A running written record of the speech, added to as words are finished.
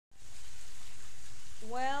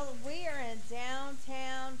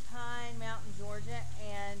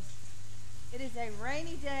It is a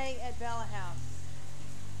rainy day at Bella House,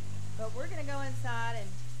 but we're going to go inside and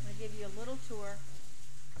I'm going to give you a little tour.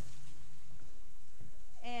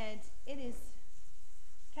 And it is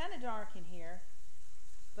kind of dark in here,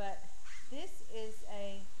 but this is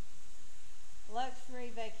a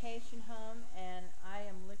luxury vacation home, and I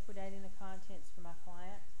am liquidating the contents for my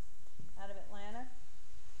client out of Atlanta.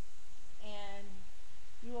 And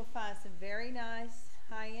you will find some very nice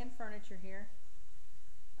high-end furniture here.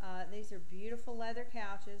 These are beautiful leather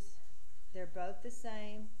couches. They're both the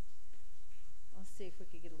same. Let's see if we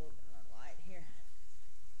could get a little bit more light here.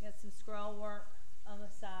 Got some scroll work on the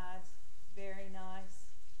sides. Very nice.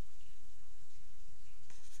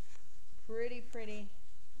 Pretty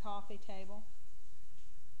coffee table.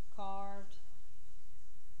 Carved.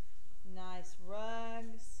 Nice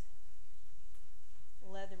rugs.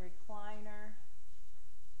 Leather recliner.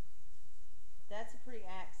 That's a pretty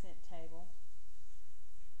accent table.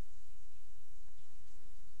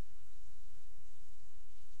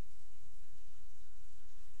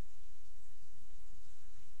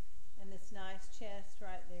 And this nice chest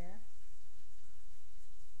right there.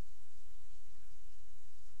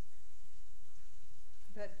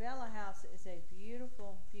 But Bella House is a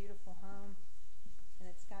beautiful home, and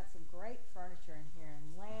it's got some great furniture in here,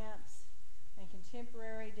 and lamps and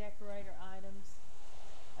contemporary decorator items.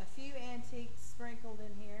 A few antiques sprinkled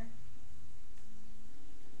in here.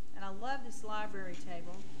 And I love this library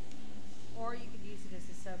table, or you could use it as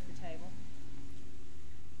a sofa table.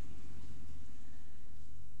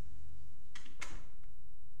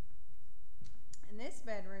 In this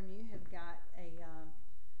bedroom you have got a,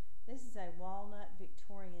 this is a walnut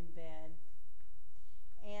Victorian bed,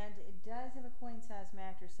 and it does have a queen size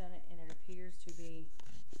mattress on it, and it appears to be,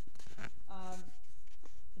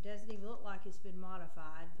 it doesn't even look like it's been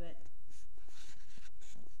modified, but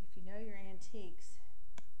if you know your antiques,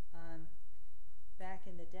 back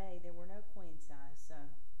in the day there were no queen size, so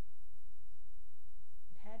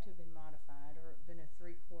it had to have been modified or been a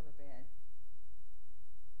 3/4 bed.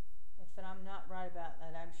 If I'm not right about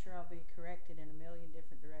that, I'm sure I'll be corrected in a million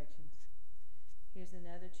different directions. Here's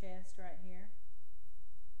another chest right here.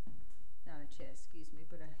 Not a chest, excuse me,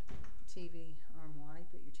 but a TV armoire. You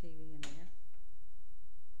put your TV in there.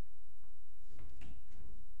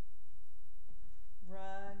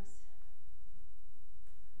 Rugs.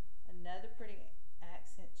 Another pretty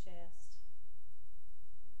accent chest.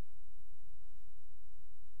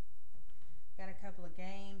 Got a couple of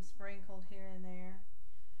games sprinkled here and there.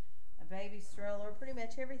 A baby stroller, pretty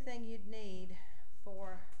much everything you'd need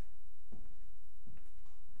for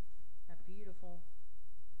a beautiful,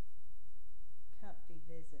 comfy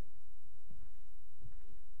visit.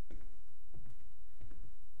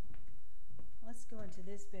 Let's go into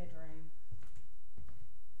this bedroom.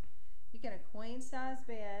 You got a queen size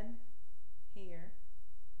bed here,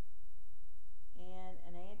 and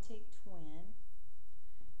an antique twin,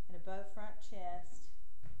 and a bow front chest.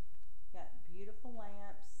 Got beautiful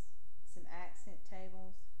lamps, some accent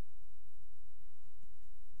tables.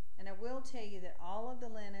 And I will tell you that all of the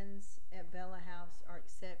linens at Bella House are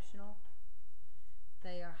exceptional.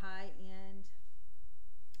 They are high end.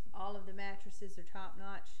 All of the mattresses are top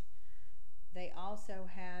notch. They also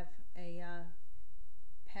have a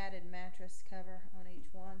padded mattress cover on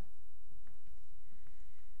each one.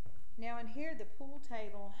 Now in here, the pool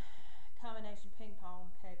table combination ping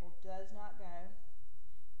pong table does not go.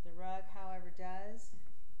 The rug, however, does.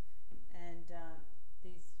 And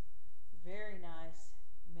these very nice,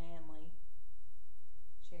 manly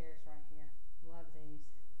chairs right here. Love these.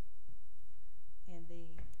 And the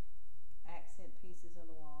accent pieces on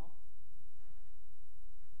the wall.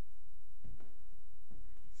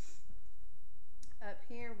 Up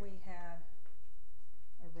here we have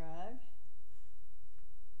a rug,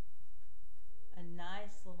 a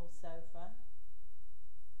nice little sofa,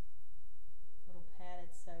 little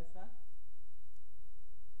padded sofa.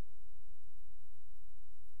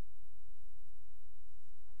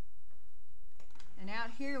 And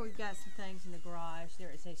out here we've got some things in the garage.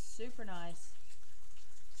 There is a super nice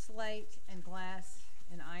slate and glass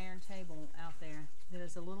and iron table out there that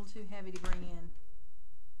is a little too heavy to bring in.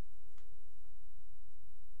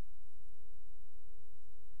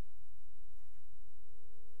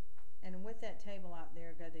 And with that table out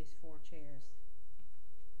there go these 4 chairs.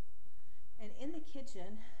 And in the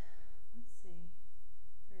kitchen, let's see,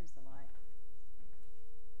 here's the light.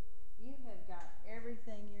 You have got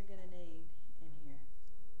everything you're going to need in here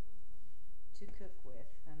to cook with.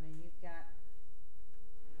 I mean, you've got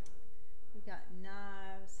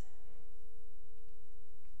knives,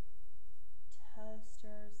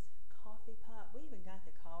 toasters, coffee pot. We even got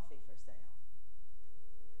the coffee for sale.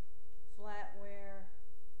 flatware,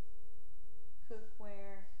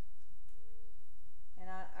 cookware, and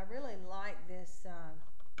I really like this.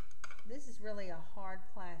 This is really a hard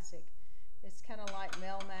plastic. It's kind of like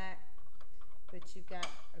Melmac, but you've got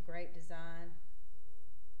a great design.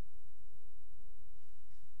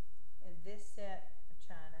 And this set of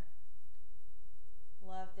china,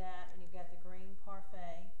 love that. And you've got the green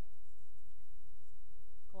parfait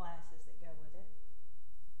glasses that go with it.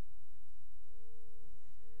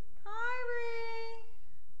 Hi, Ree.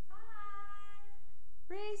 Hi.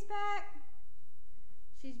 Ree's back.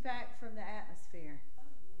 She's back from the atmosphere. Oh,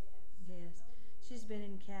 yes. Yes. Oh, yes. She's been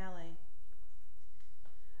in Cali.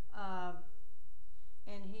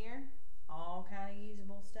 And here, all kind of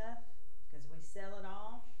usable stuff, because we sell it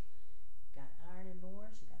all. Got ironing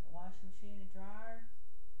boards, you got the washing machine and dryer.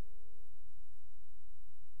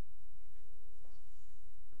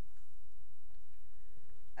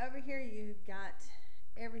 Over here you've got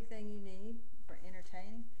everything you need for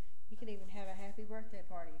entertaining. You can even have a happy birthday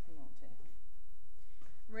party if you want to.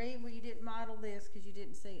 Ree, well, you didn't model this because you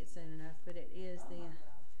didn't see it soon enough, but it is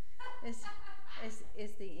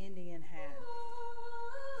it's the Indian hat.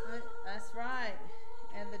 That's right,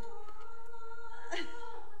 and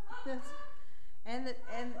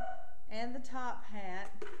the top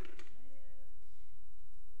hat,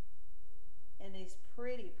 and these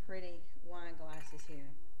pretty wine glasses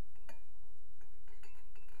here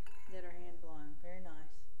that are hand blown. Very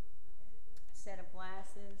nice. Set of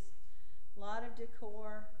glasses, a lot of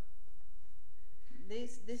decor.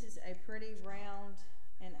 This is a pretty round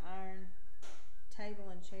and iron table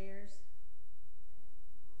and chairs.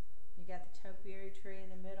 You got the topiary tree in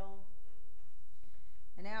the middle.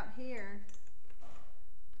 And out here,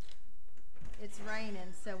 it's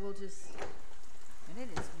raining, so we'll just, and it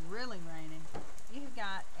is really raining. You've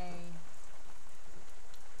got a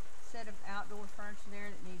set of outdoor furniture there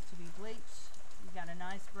that needs to be bleached. You've got a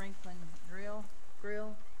nice Brinklin grill.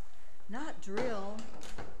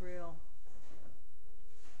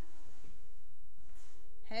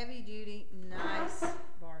 Heavy duty, nice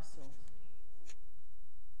bar stools.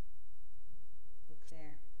 Look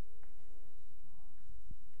there.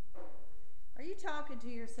 Are you talking to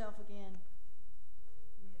yourself again?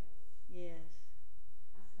 Yes. Yes.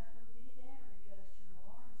 I said that little bitty battery goes to an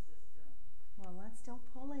alarm system. Well, let's don't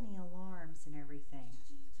pull any alarms and everything.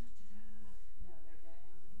 No, they're down.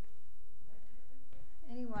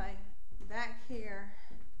 Anyway, back here,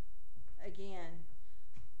 again,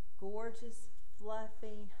 gorgeous,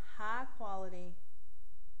 fluffy, high quality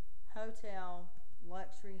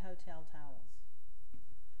luxury hotel towels.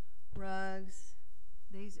 Rugs.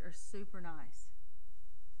 These are super nice.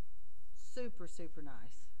 Super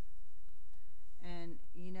nice. And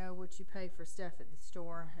you know what you pay for stuff at the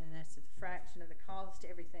store, and that's a fraction of the cost.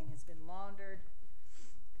 Everything has been laundered.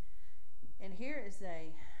 And here is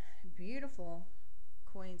a beautiful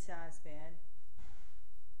queen size bed.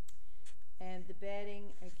 And the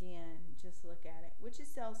bedding, again, just look at it, which is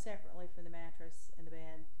sold separately from the mattress and the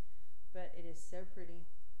bed, but it is so pretty.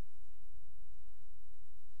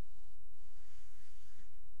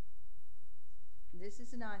 This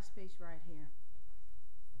is a nice piece right here.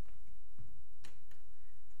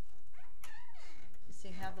 You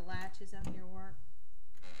see how the latches up here work?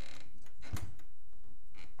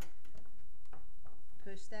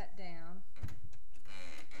 Push that down.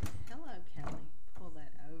 Hello, Kelly. Pull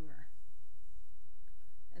that over.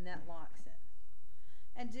 And that locks it.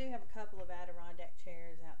 And do have a couple of Adirondack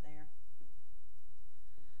chairs out there.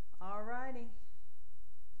 Alrighty.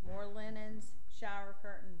 More linens, shower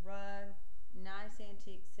curtain, rug. Nice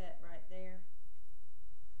antique set right there.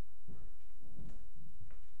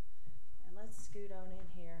 And let's scoot on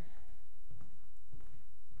in here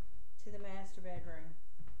to the master bedroom,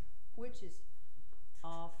 which is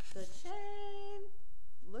off the chain.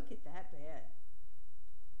 Look at that bed.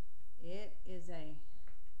 It is a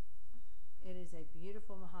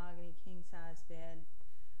beautiful mahogany king size bed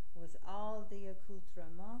with all the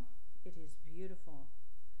accoutrements. It is beautiful.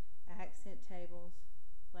 Accent tables,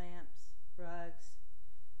 lamps, rugs,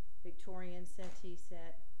 Victorian settee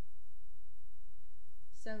set.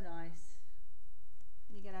 So nice.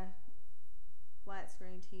 And you got a flat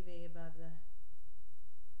screen TV above the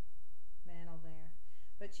mantel there.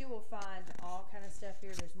 But you will find all kind of stuff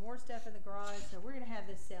here. There's more stuff in the garage. So we're going to have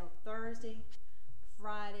this sale Thursday,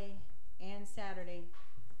 Friday, and Saturday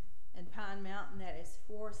in Pine Mountain. That is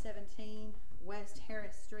 417 West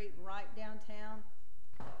Harris Street, right downtown.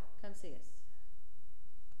 Come see us.